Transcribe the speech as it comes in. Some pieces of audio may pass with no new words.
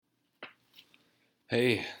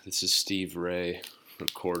Hey, this is Steve Ray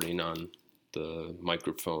recording on the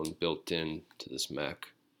microphone built in to this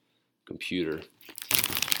Mac computer.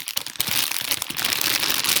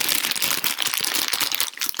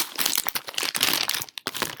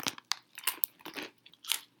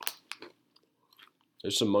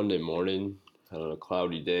 It's a Monday morning on a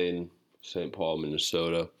cloudy day in St. Paul,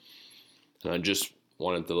 Minnesota, and I just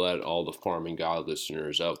wanted to let all the Farming God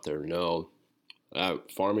listeners out there know that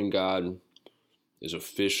Farming God is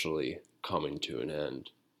officially coming to an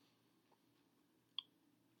end.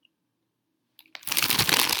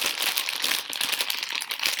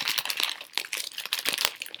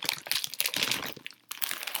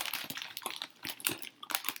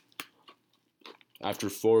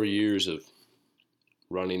 After 4 years of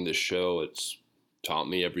running the show, it's taught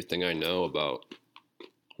me everything I know about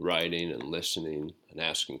writing and listening and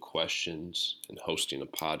asking questions and hosting a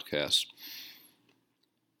podcast.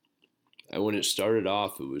 And when it started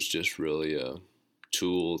off, it was just really a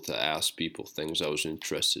tool to ask people things I was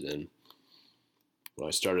interested in. When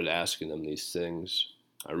I started asking them these things,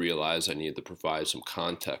 I realized I needed to provide some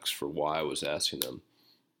context for why I was asking them.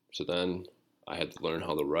 So then I had to learn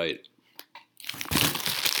how to write.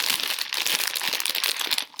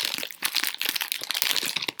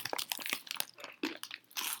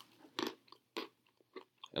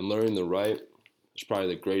 And learning to write is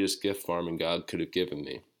probably the greatest gift Farming God could have given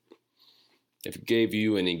me. If it gave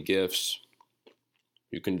you any gifts,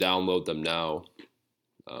 you can download them now,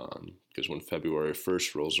 because when February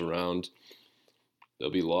 1st rolls around,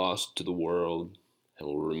 they'll be lost to the world and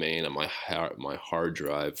will remain on my hard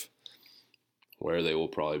drive, where they will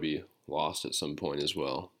probably be lost at some point as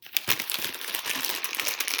well.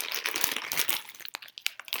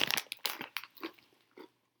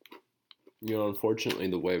 You know, unfortunately,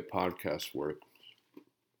 the way podcasts work,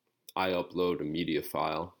 I upload a media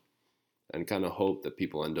file and kind of hope that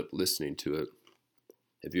people end up listening to it.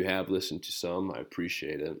 If you have listened to some, I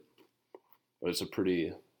appreciate it. But it's a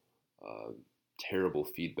pretty terrible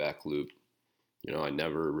feedback loop. You know, I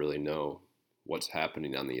never really know what's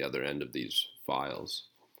happening on the other end of these files.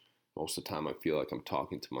 Most of the time I feel like I'm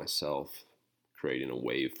talking to myself, creating a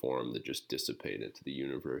waveform that just dissipates into the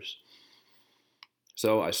universe.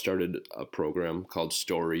 So I started a program called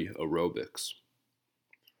Story Aerobics.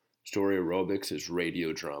 Story Aerobics is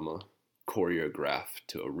radio drama choreographed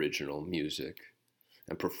to original music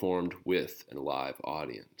and performed with a live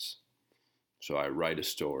audience. So I write a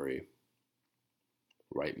story,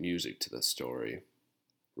 write music to the story,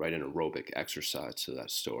 write an aerobic exercise to that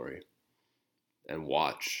story, and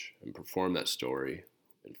watch and perform that story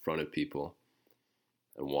in front of people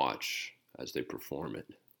and watch as they perform it.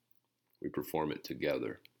 We perform it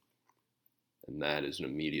together, and that is an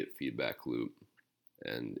immediate feedback loop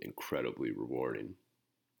and incredibly rewarding,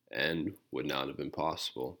 and would not have been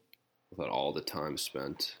possible without all the time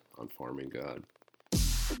spent on Farming God.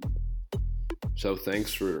 So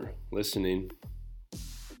thanks for listening.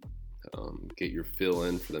 Get your fill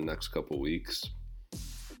in for the next couple weeks,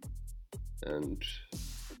 and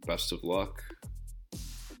best of luck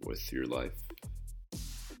with your life.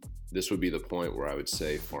 This would be the point where I would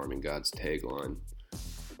say Farming God's tagline,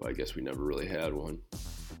 but I guess we never really had one.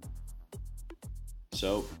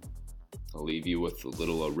 So, I'll leave you with a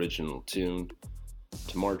little original tune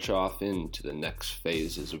to march off into the next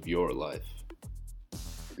phases of your life.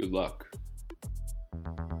 Good luck.